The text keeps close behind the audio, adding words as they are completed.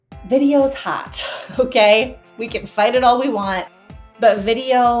video's hot, okay? We can fight it all we want, but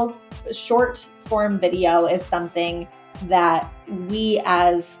video, short form video is something that we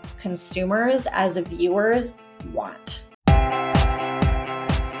as consumers, as viewers, want.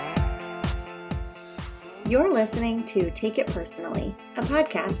 You're listening to Take It Personally, a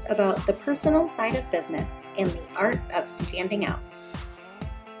podcast about the personal side of business and the art of standing out.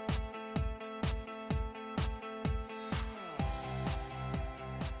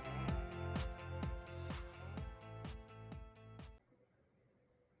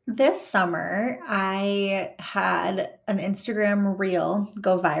 This summer, I had an Instagram reel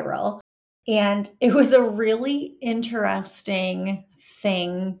go viral, and it was a really interesting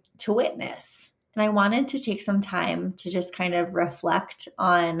thing to witness. And I wanted to take some time to just kind of reflect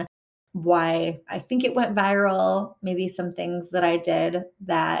on why I think it went viral, maybe some things that I did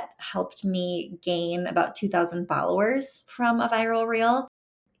that helped me gain about 2,000 followers from a viral reel,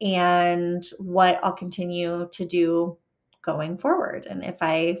 and what I'll continue to do going forward, and if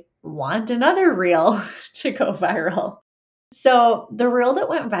I want another reel to go viral. So the reel that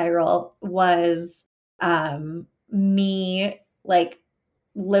went viral was me like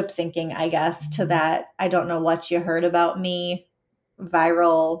lip syncing, I guess, to that I don't know what you heard about me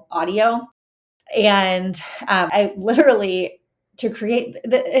viral audio. And I literally, to create,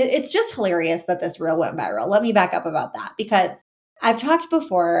 it's just hilarious that this reel went viral. Let me back up about that, because I've talked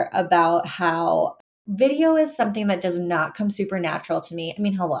before about how video is something that does not come super natural to me. I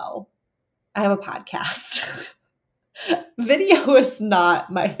mean, hello, I have a podcast. Video is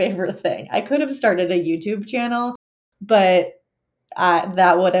not my favorite thing. I could have started a YouTube channel, but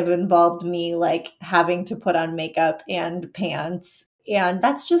that would have involved me like having to put on makeup and pants, and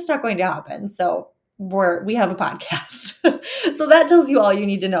that's just not going to happen. So we have a podcast. So that tells you all you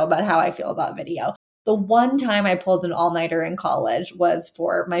need to know about how I feel about video. The one time I pulled an all-nighter in college was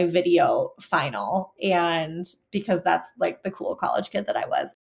for my video final, and because that's like the cool college kid that I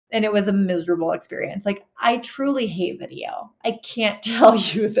was. And it was a miserable experience. Like, I truly hate video. I can't tell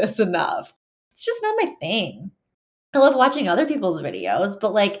you this enough. It's just not my thing. I love watching other people's videos,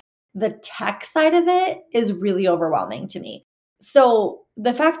 but like the tech side of it is really overwhelming to me. So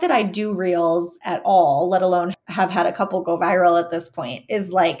the fact that I do reels at all, let alone have had a couple go viral at this point,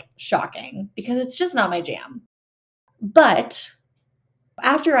 is like shocking, because it's just not my jam. But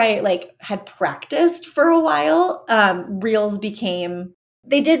after I like had practiced for a while, reels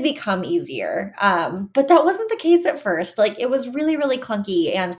did become easier. But that wasn't the case at first. Like, it was really, really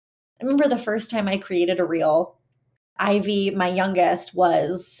clunky. And I remember the first time I created a reel, Ivy, my youngest,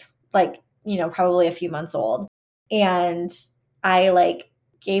 was like, probably a few months old. And I like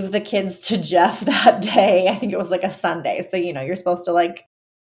gave the kids to Jeff that day. I think it was like a Sunday. So, you're supposed to like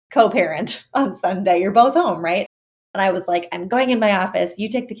co-parent on Sunday. You're both home, right? And I was like, I'm going in my office. You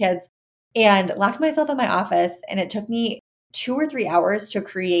take the kids, and locked myself in my office. And it took me 2 or 3 hours to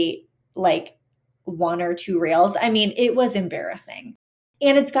create like 1 or 2 reels. I mean, it was embarrassing.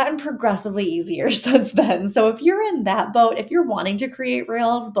 And it's gotten progressively easier since then. So if you're in that boat, if you're wanting to create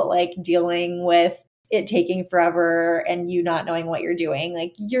reels, but like dealing with it taking forever and you not knowing what you're doing,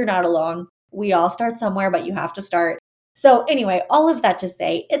 like, you're not alone. We all start somewhere, but you have to start. So anyway, all of that to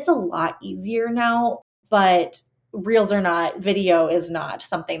say, it's a lot easier now, but video is not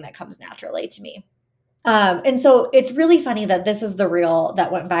something that comes naturally to me. And so it's really funny that this is the reel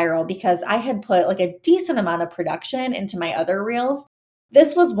that went viral, because I had put like a decent amount of production into my other reels.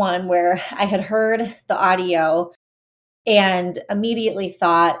 This was one where I had heard the audio and immediately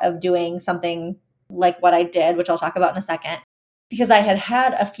thought of doing something like what I did, which I'll talk about in a second, because I had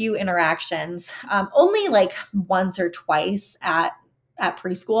had a few interactions, only like once or twice at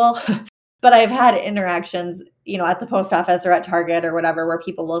preschool, but I've had interactions, at the post office or at Target or whatever, where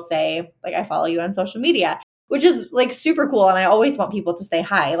people will say, like, I follow you on social media, which is like super cool. And I always want people to say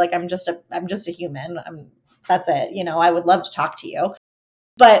hi. Like, I'm just a human. That's it. I would love to talk to you.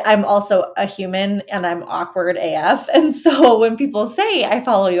 But I'm also a human, and I'm awkward AF. And so when people say I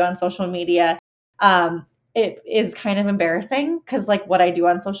follow you on social media, it is kind of embarrassing, because like what I do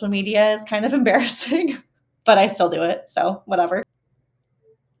on social media is kind of embarrassing, but I still do it. So whatever.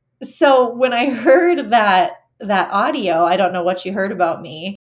 So when I heard that audio, I don't know what you heard about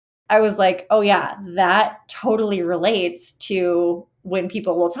me, I was like, oh yeah, that totally relates to when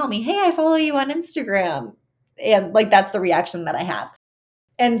people will tell me, hey, I follow you on Instagram. And like, that's the reaction that I have.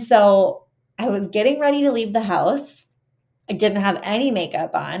 And so I was getting ready to leave the house. I didn't have any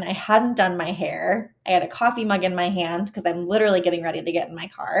makeup on. I hadn't done my hair. I had a coffee mug in my hand, because I'm literally getting ready to get in my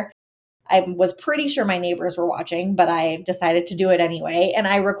car. I was pretty sure my neighbors were watching, but I decided to do it anyway. And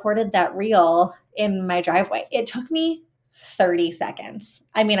I recorded that reel in my driveway. It took me 30 seconds.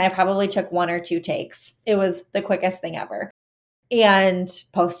 I mean, I probably took 1 or 2 takes. It was the quickest thing ever, and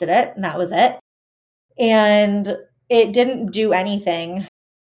posted it, and that was it. And it didn't do anything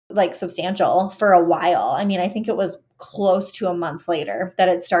like substantial for a while. I mean, I think it was close to a month later that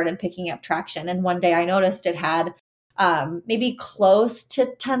it started picking up traction. And one day I noticed it had maybe close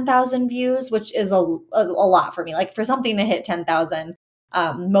to 10,000 views, which is a lot for me. Like for something to hit 10,000,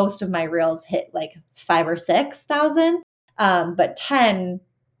 most of my reels hit like 5 or 6,000. But 10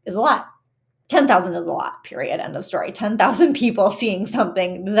 is a lot. 10,000 is a lot, period. End of story. 10,000 people seeing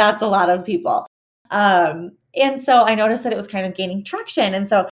something, that's a lot of people. And so I noticed that it was kind of gaining traction. And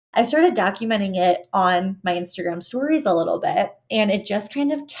so I started documenting it on my Instagram stories a little bit, and it just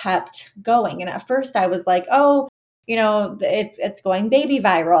kind of kept going. And at first I was like, oh, it's going baby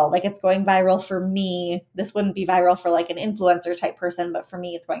viral. Like it's going viral for me. This wouldn't be viral for like an influencer type person, but for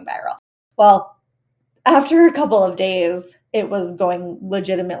me, it's going viral. Well, after a couple of days, it was going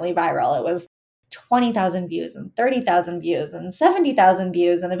legitimately viral. It was 20,000 views and 30,000 views and 70,000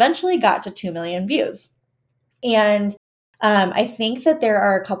 views, and eventually got to 2 million views. And I think that there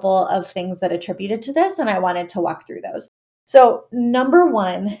are a couple of things that attributed to this, and I wanted to walk through those. So number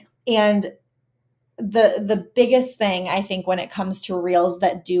one, and the biggest thing I think when it comes to reels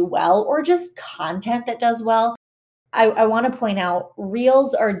that do well, or just content that does well, I want to point out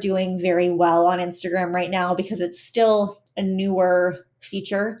reels are doing very well on Instagram right now because it's still a newer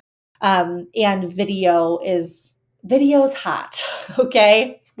feature. And video's hot.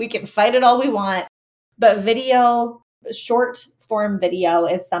 Okay. We can fight it all we want, but short form video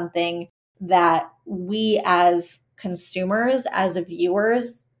is something that we as consumers, as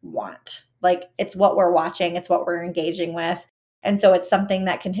viewers want. Like it's what we're watching. It's what we're engaging with. And so it's something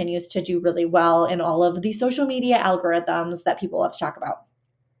that continues to do really well in all of the social media algorithms that people love to talk about.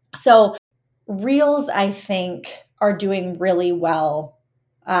 So reels, I think, are doing really well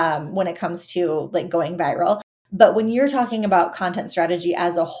when it comes to like going viral. But when you're talking about content strategy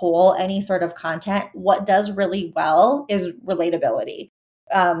as a whole, any sort of content, what does really well is relatability.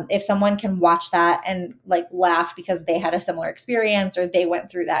 If someone can watch that and like laugh because they had a similar experience or they went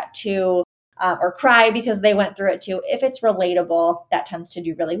through that too, or cry because they went through it too, if it's relatable, that tends to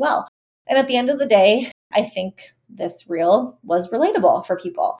do really well. And at the end of the day, I think this reel was relatable for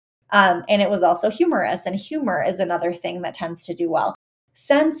people. And it was also humorous, and humor is another thing that tends to do well.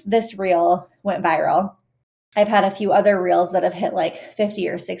 Since this reel went viral, I've had a few other reels that have hit like 50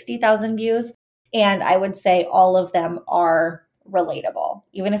 or 60,000 views. And I would say all of them are relatable.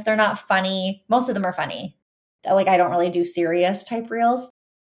 Even if they're not funny, most of them are funny. Like I don't really do serious type reels,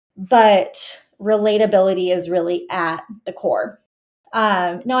 but relatability is really at the core.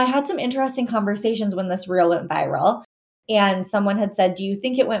 Now I had some interesting conversations when this reel went viral. And someone had said, do you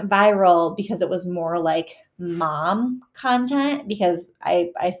think it went viral because it was more like mom content? Because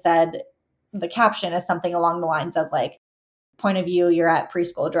I said the caption is something along the lines of like, point of view, you're at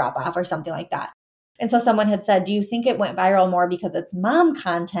preschool drop off or something like that. And so someone had said, do you think it went viral more because it's mom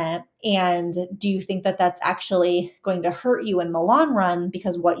content? And do you think that that's actually going to hurt you in the long run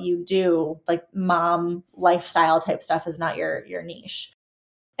because what you do, like mom lifestyle type stuff, is not your niche?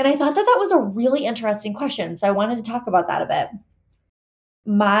 And I thought that that was a really interesting question. So I wanted to talk about that a bit.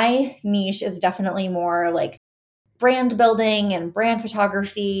 My niche is definitely more like brand building and brand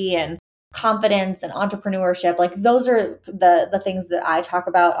photography and confidence and entrepreneurship. Like those are the things that I talk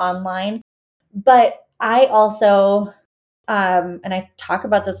about online. But I also, and I talk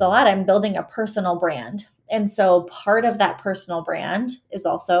about this a lot, I'm building a personal brand. And so part of that personal brand is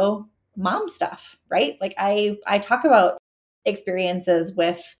also mom stuff, right? Like I talk about experiences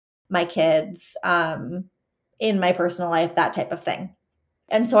with my kids in my personal life, that type of thing.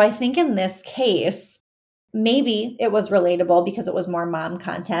 And so I think in this case, maybe it was relatable because it was more mom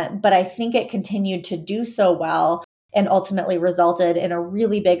content, but I think it continued to do so well and ultimately resulted in a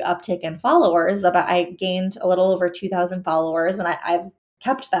really big uptick in followers. I gained a little over 2,000 followers, and I've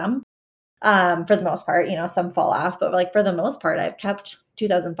kept them for the most part. Some fall off, but like for the most part, I've kept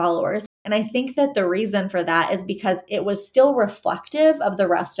 2,000 followers. And I think that the reason for that is because it was still reflective of the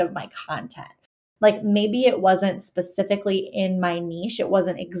rest of my content. Like maybe it wasn't specifically in my niche. It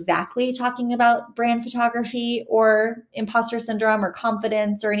wasn't exactly talking about brand photography or imposter syndrome or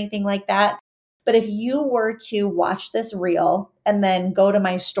confidence or anything like that. But if you were to watch this reel and then go to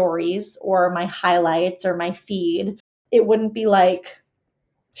my stories or my highlights or my feed, it wouldn't be like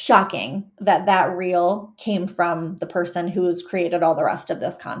shocking that that reel came from the person who's created all the rest of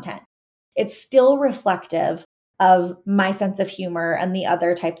this content. It's still reflective of my sense of humor and the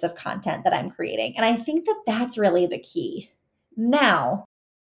other types of content that I'm creating. And I think that that's really the key. Now,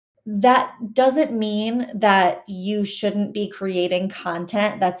 That doesn't mean that you shouldn't be creating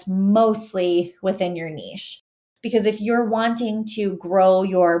content that's mostly within your niche. Because if you're wanting to grow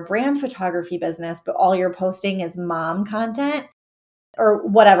your brand photography business, but all you're posting is mom content or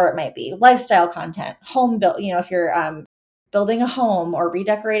whatever it might be, lifestyle content, home build, if you're building a home or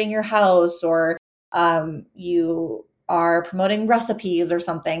redecorating your house, or you are promoting recipes or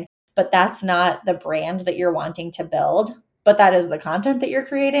something, but that's not the brand that you're wanting to build, but that is the content that you're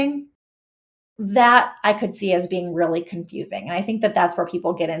creating, that I could see as being really confusing. And I think that that's where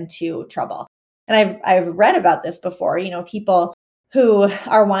people get into trouble. And I've read about this before, people who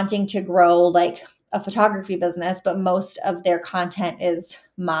are wanting to grow like a photography business, but most of their content is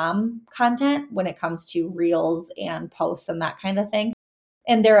mom content when it comes to reels and posts and that kind of thing.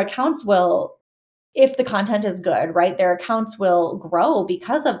 And their accounts will, if the content is good, right, their accounts will grow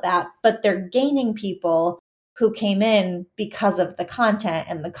because of that, but they're gaining people who came in because of the content,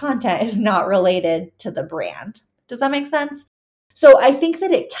 and the content is not related to the brand. Does that make sense? So I think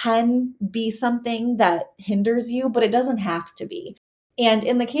that it can be something that hinders you, but it doesn't have to be. And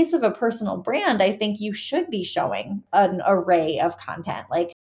in the case of a personal brand, I think you should be showing an array of content.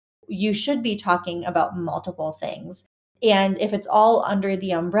 Like, you should be talking about multiple things. And if it's all under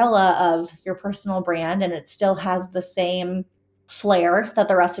the umbrella of your personal brand and it still has the same flair that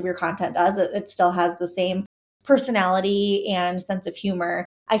the rest of your content does, it still has the same personality and sense of humor,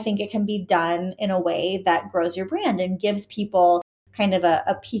 I think it can be done in a way that grows your brand and gives people kind of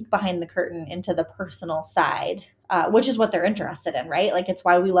a peek behind the curtain into the personal side, which is what they're interested in, right? Like, it's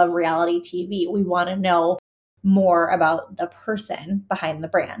why we love reality TV. We want to know more about the person behind the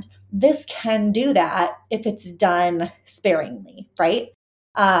brand. This can do that if it's done sparingly, right?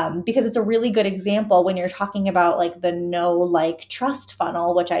 Because it's a really good example when you're talking about like the know, like, trust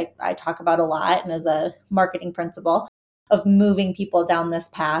funnel, which I talk about a lot and as a marketing principle of moving people down this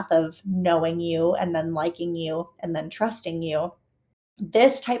path of knowing you and then liking you and then trusting you.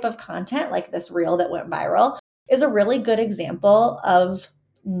 This type of content, like this reel that went viral, is a really good example of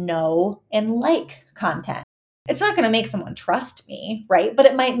know and like content. It's not going to make someone trust me, right? But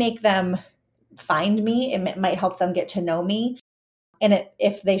it might make them find me. It might help them get to know me. And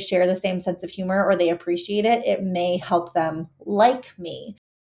if they share the same sense of humor or they appreciate it, it may help them like me.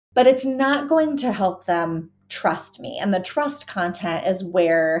 But it's not going to help them trust me. And the trust content is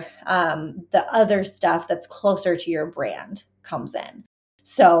where the other stuff that's closer to your brand comes in.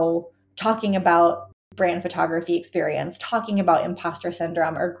 So talking about brand photography experience, talking about imposter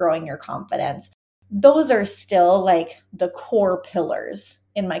syndrome or growing your confidence, those are still like the core pillars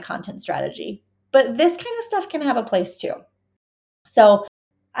in my content strategy. But this kind of stuff can have a place too. So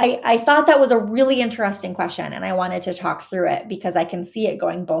I thought that was a really interesting question, and I wanted to talk through it because I can see it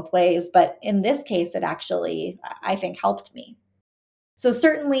going both ways. But in this case, it actually, I think, helped me. So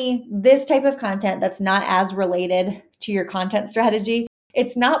certainly this type of content that's not as related to your content strategy,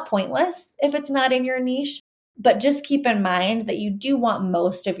 it's not pointless if it's not in your niche. But just keep in mind that you do want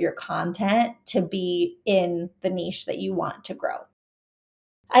most of your content to be in the niche that you want to grow.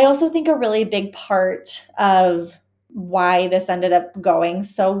 I also think a really big part of why this ended up going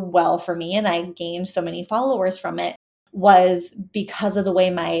so well for me and I gained so many followers from it was because of the way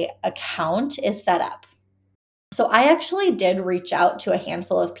my account is set up. So I actually did reach out to a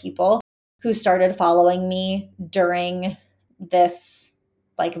handful of people who started following me during this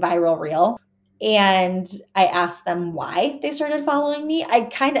like viral reel. And I asked them why they started following me.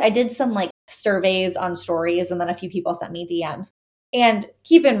 I did some like surveys on stories, and then a few people sent me DMs. And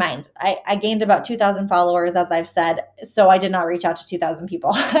keep in mind, I gained about 2,000 followers, as I've said, so I did not reach out to 2,000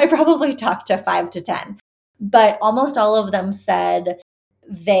 people. I probably talked to 5 to 10. But almost all of them said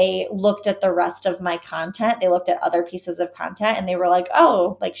they looked at the rest of my content. They looked at other pieces of content and they were like,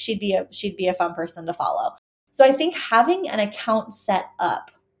 oh, like she'd be a fun person to follow. So I think having an account set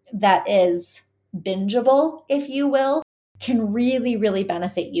up that is bingeable, if you will, can really, really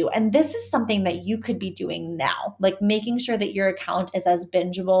benefit you. And this is something that you could be doing now, like making sure that your account is as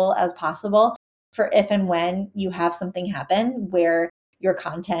bingeable as possible for if and when you have something happen where your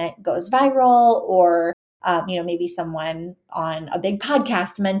content goes viral, or maybe someone on a big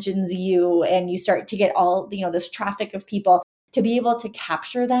podcast mentions you and you start to get all, this traffic of people, to be able to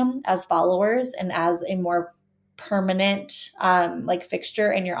capture them as followers and as a more permanent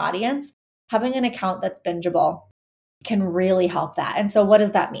fixture in your audience. Having an account that's bingeable can really help that. And so what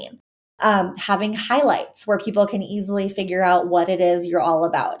does that mean? Having highlights where people can easily figure out what it is you're all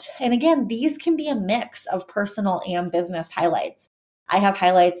about. And again, these can be a mix of personal and business highlights. I have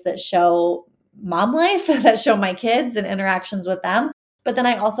highlights that show mom life, that show my kids and interactions with them. But then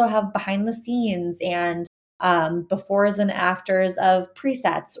I also have behind the scenes and befores and afters of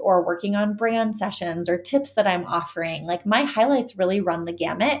presets or working on brand sessions or tips that I'm offering. Like my highlights really run the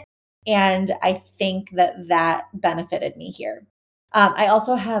gamut. And I think that benefited me here. I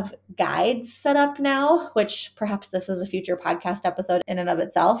also have guides set up now, which perhaps this is a future podcast episode in and of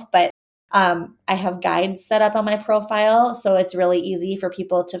itself, but I have guides set up on my profile. So it's really easy for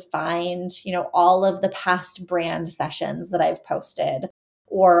people to find, all of the past brand sessions that I've posted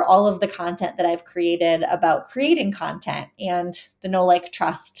or all of the content that I've created about creating content and the Know Like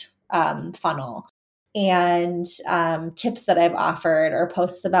Trust funnel and tips that I've offered or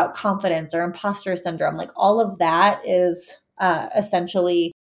posts about confidence or imposter syndrome. Like all of that is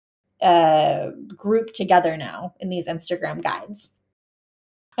essentially grouped together now in these Instagram guides.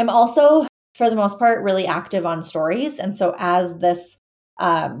 I'm also, for the most part, really active on stories. And so as the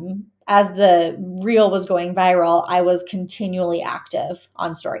reel was going viral, I was continually active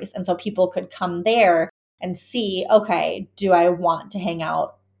on stories. And so people could come there and see, okay, do I want to hang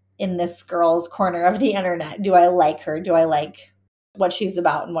out in this girl's corner of the internet? Do I like her? Do I like what she's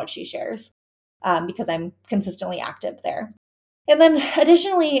about and what she shares? Because I'm consistently active there. And then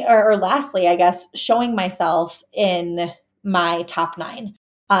additionally, or lastly, I guess, showing myself in my top 9.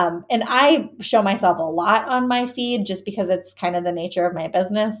 And I show myself a lot on my feed just because it's kind of the nature of my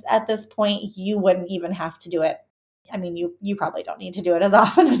business at this point. You wouldn't even have to do it. I mean, you probably don't need to do it as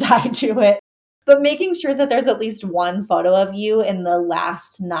often as I do it. But making sure that there's at least one photo of you in the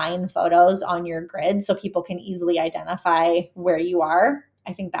last 9 photos on your grid so people can easily identify where you are,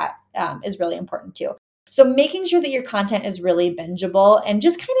 I think that is really important too. So making sure that your content is really bingeable and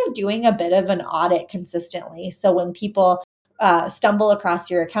just kind of doing a bit of an audit consistently. So when people stumble across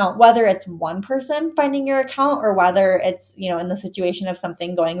your account, whether it's one person finding your account or whether it's, in the situation of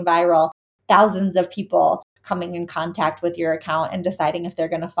something going viral, thousands of people coming in contact with your account and deciding if they're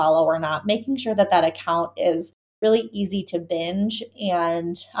going to follow or not, making sure that account is really easy to binge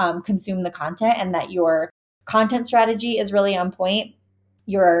and consume the content and that your content strategy is really on point.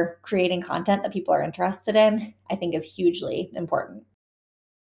 You're creating content that people are interested in, I think is hugely important.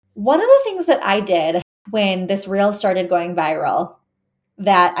 One of the things that I did when this reel started going viral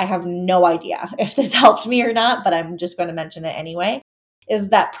that I have no idea if this helped me or not, but I'm just going to mention it anyway, is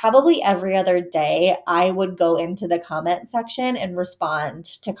that probably every other day I would go into the comment section and respond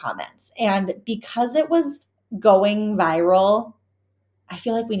to comments. And because it was going viral, I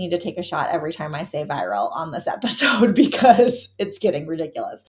feel like we need to take a shot every time I say viral on this episode because it's getting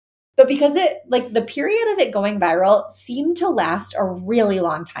ridiculous. But because the period of it going viral seemed to last a really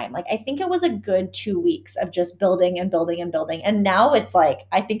long time. Like I think it was a good 2 weeks of just building and building and building. And now it's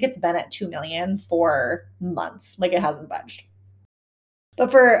I think it's been at 2 million for months. Like it hasn't budged.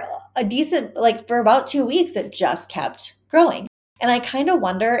 But for for about 2 weeks, it just kept growing. And I kind of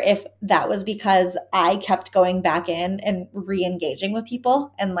wonder if that was because I kept going back in and re-engaging with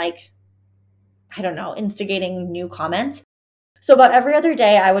people and I don't know, instigating new comments. So about every other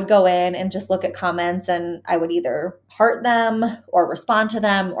day, I would go in and just look at comments and I would either heart them or respond to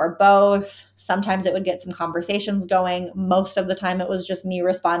them or both. Sometimes it would get some conversations going. Most of the time it was just me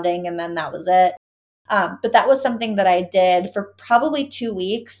responding and then that was it. But that was something that I did for probably 2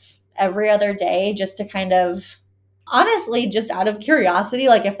 weeks every other day just to kind of, honestly, just out of curiosity,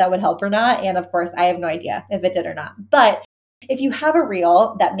 if that would help or not. And of course, I have no idea if it did or not. But if you have a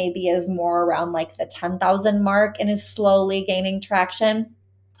reel that maybe is more around the 10,000 mark and is slowly gaining traction,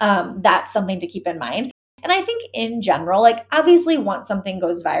 that's something to keep in mind. And I think in general, obviously once something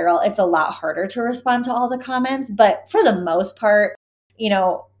goes viral, it's a lot harder to respond to all the comments. But for the most part,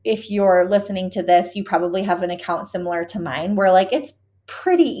 if you're listening to this, you probably have an account similar to mine where it's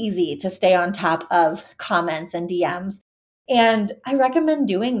pretty easy to stay on top of comments and DMs. And I recommend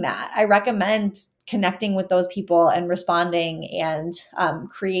doing that. I recommend connecting with those people and responding and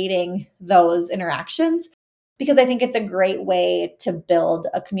creating those interactions because I think it's a great way to build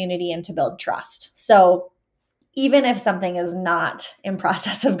a community and to build trust. So even if something is not in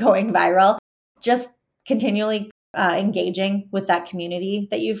process of going viral, just continually engaging with that community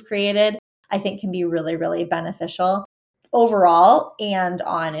that you've created, I think can be really, really beneficial overall and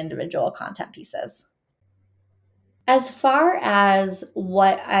on individual content pieces. As far as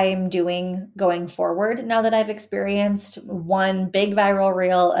what I'm doing going forward, now that I've experienced one big viral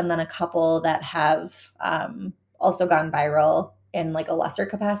reel and then a couple that have also gone viral in a lesser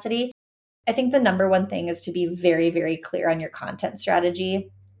capacity, I think the number one thing is to be very, very clear on your content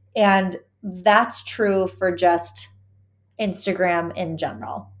strategy. And that's true for just Instagram in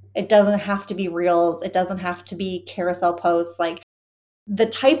general. It doesn't have to be reels. It doesn't have to be carousel posts. The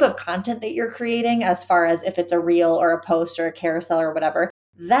type of content that you're creating, as far as if it's a reel or a post or a carousel or whatever,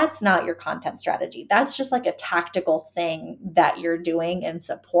 that's not your content strategy. That's just like a tactical thing that you're doing in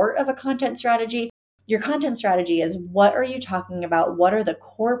support of a content strategy. Your content strategy is, what are you talking about? What are the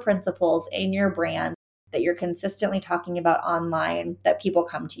core principles in your brand that you're consistently talking about online that people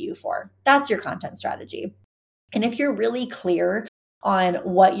come to you for? That's your content strategy. And if you're really clear on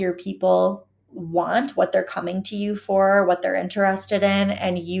what your people want, what they're coming to you for, what they're interested in,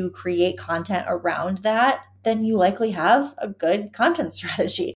 and you create content around that, then you likely have a good content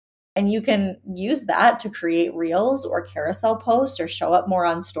strategy. And you can use that to create reels or carousel posts or show up more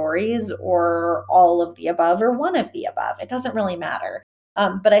on stories or all of the above or one of the above. It doesn't really matter.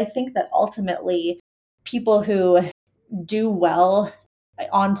 But I think that ultimately people who do well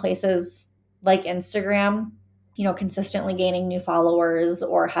on places like Instagram, consistently gaining new followers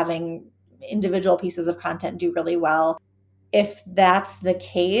or having individual pieces of content do really well. If that's the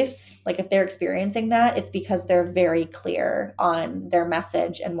case, like if they're experiencing that, it's because they're very clear on their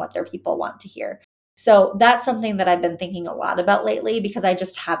message and what their people want to hear. So that's something that I've been thinking a lot about lately, because I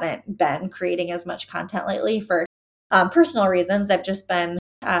just haven't been creating as much content lately for personal reasons. I've just been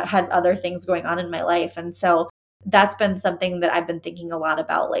had other things going on in my life. And so that's been something that I've been thinking a lot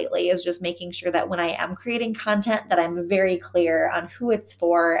about lately, is just making sure that when I am creating content, that I'm very clear on who it's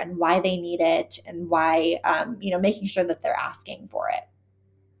for and why they need it, and why, making sure that they're asking for it.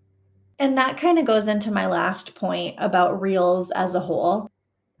 And that kind of goes into my last point about Reels as a whole.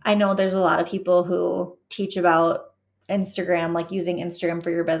 I know there's a lot of people who teach about Instagram, like using Instagram for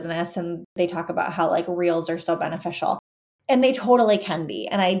your business, and they talk about how like Reels are so beneficial. And they totally can be.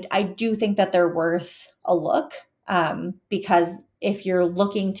 And I do think that they're worth a look, because if you're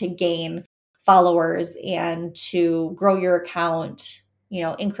looking to gain followers and to grow your account,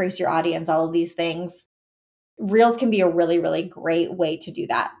 increase your audience, all of these things, Reels can be a really, really great way to do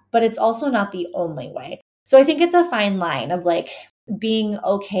that. But it's also not the only way. So I think it's a fine line of like being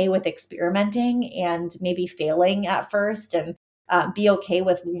okay with experimenting and maybe failing at first, and be okay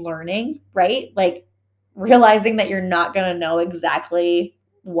with learning, right? Like realizing that you're not going to know exactly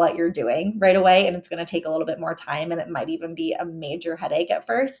what you're doing right away, and it's going to take a little bit more time, and it might even be a major headache at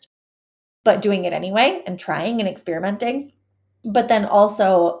first, but doing it anyway and trying and experimenting. But then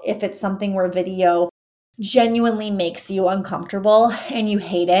also, if it's something where video genuinely makes you uncomfortable and you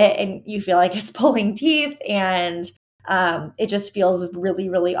hate it and you feel like it's pulling teeth, and it just feels really,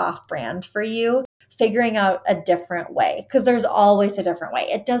 really off brand for you, figuring out a different way, because there's always a different way.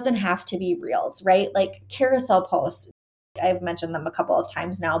 It doesn't have to be Reels, right? Like carousel posts, I've mentioned them a couple of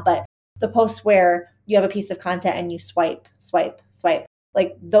times now, but the posts where you have a piece of content and you swipe, swipe, swipe,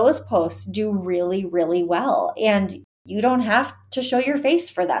 like those posts do really, really well. And you don't have to show your face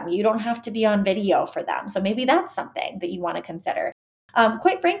for them. You don't have to be on video for them. So maybe that's something that you want to consider.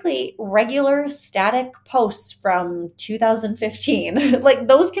 Quite frankly, regular static posts from 2015, like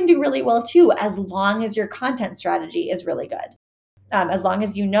those can do really well too, as long as your content strategy is really good. As long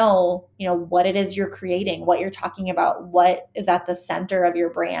as you know what it is you're creating, what you're talking about, what is at the center of your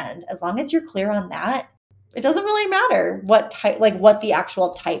brand. As long as you're clear on that, it doesn't really matter what type, like what the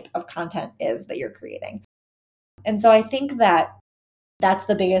actual type of content is that you're creating. And so I think that that's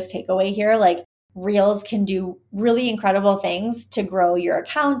the biggest takeaway here. Like Reels can do really incredible things to grow your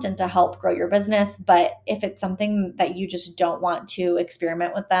account and to help grow your business. But if it's something that you just don't want to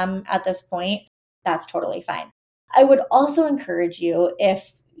experiment with them at this point, that's totally fine. I would also encourage you,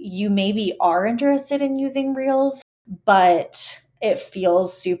 if you maybe are interested in using Reels, but it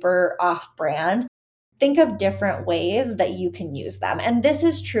feels super off brand, think of different ways that you can use them. And this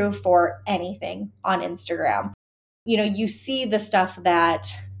is true for anything on Instagram. You see the stuff that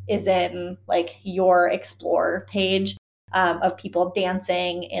is in like your explore page, of people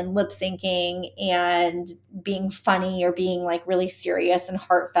dancing and lip syncing and being funny or being like really serious and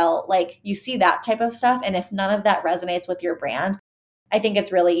heartfelt. Like you see that type of stuff. And if none of that resonates with your brand, I think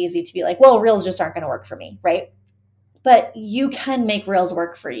it's really easy to be like, well, Reels just aren't going to work for me, right? But you can make Reels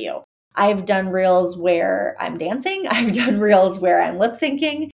work for you. I've done Reels where I'm dancing. I've done Reels where I'm lip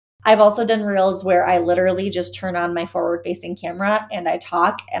syncing. I've also done Reels where I literally just turn on my forward-facing camera and I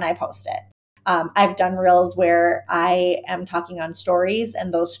talk and I post it. I've done Reels where I am talking on stories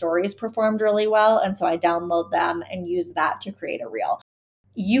and those stories performed really well. And so I download them and use that to create a Reel.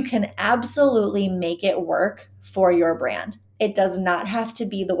 You can absolutely make it work for your brand. It does not have to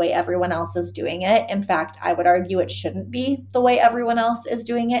be the way everyone else is doing it. In fact, I would argue it shouldn't be the way everyone else is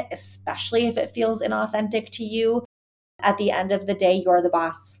doing it, especially if it feels inauthentic to you. At the end of the day, you're the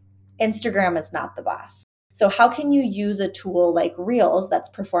boss. Instagram is not the boss. So how can you use a tool like Reels that's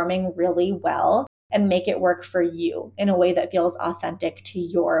performing really well and make it work for you in a way that feels authentic to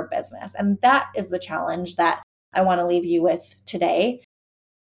your business? And that is the challenge that I want to leave you with today.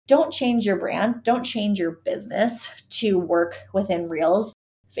 Don't change your brand. Don't change your business to work within Reels.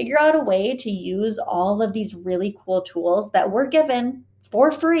 Figure out a way to use all of these really cool tools that we're given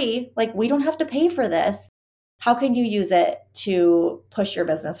for free. Like, we don't have to pay for this. How can you use it to push your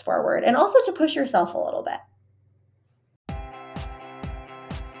business forward and also to push yourself a little bit?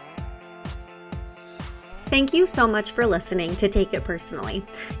 Thank you so much for listening to Take It Personally.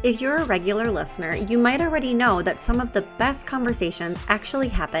 If you're a regular listener, you might already know that some of the best conversations actually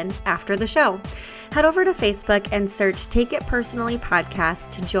happen after the show. Head over to Facebook and search Take It Personally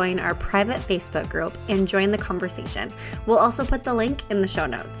Podcast to join our private Facebook group and join the conversation. We'll also put the link in the show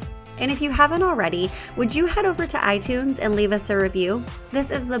notes. And if you haven't already, would you head over to iTunes and leave us a review? This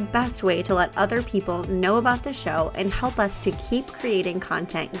is the best way to let other people know about the show and help us to keep creating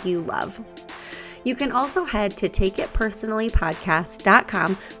content you love. You can also head to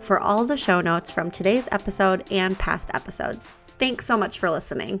takeitpersonallypodcast.com for all the show notes from today's episode and past episodes. Thanks so much for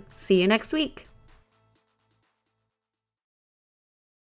listening. See you next week.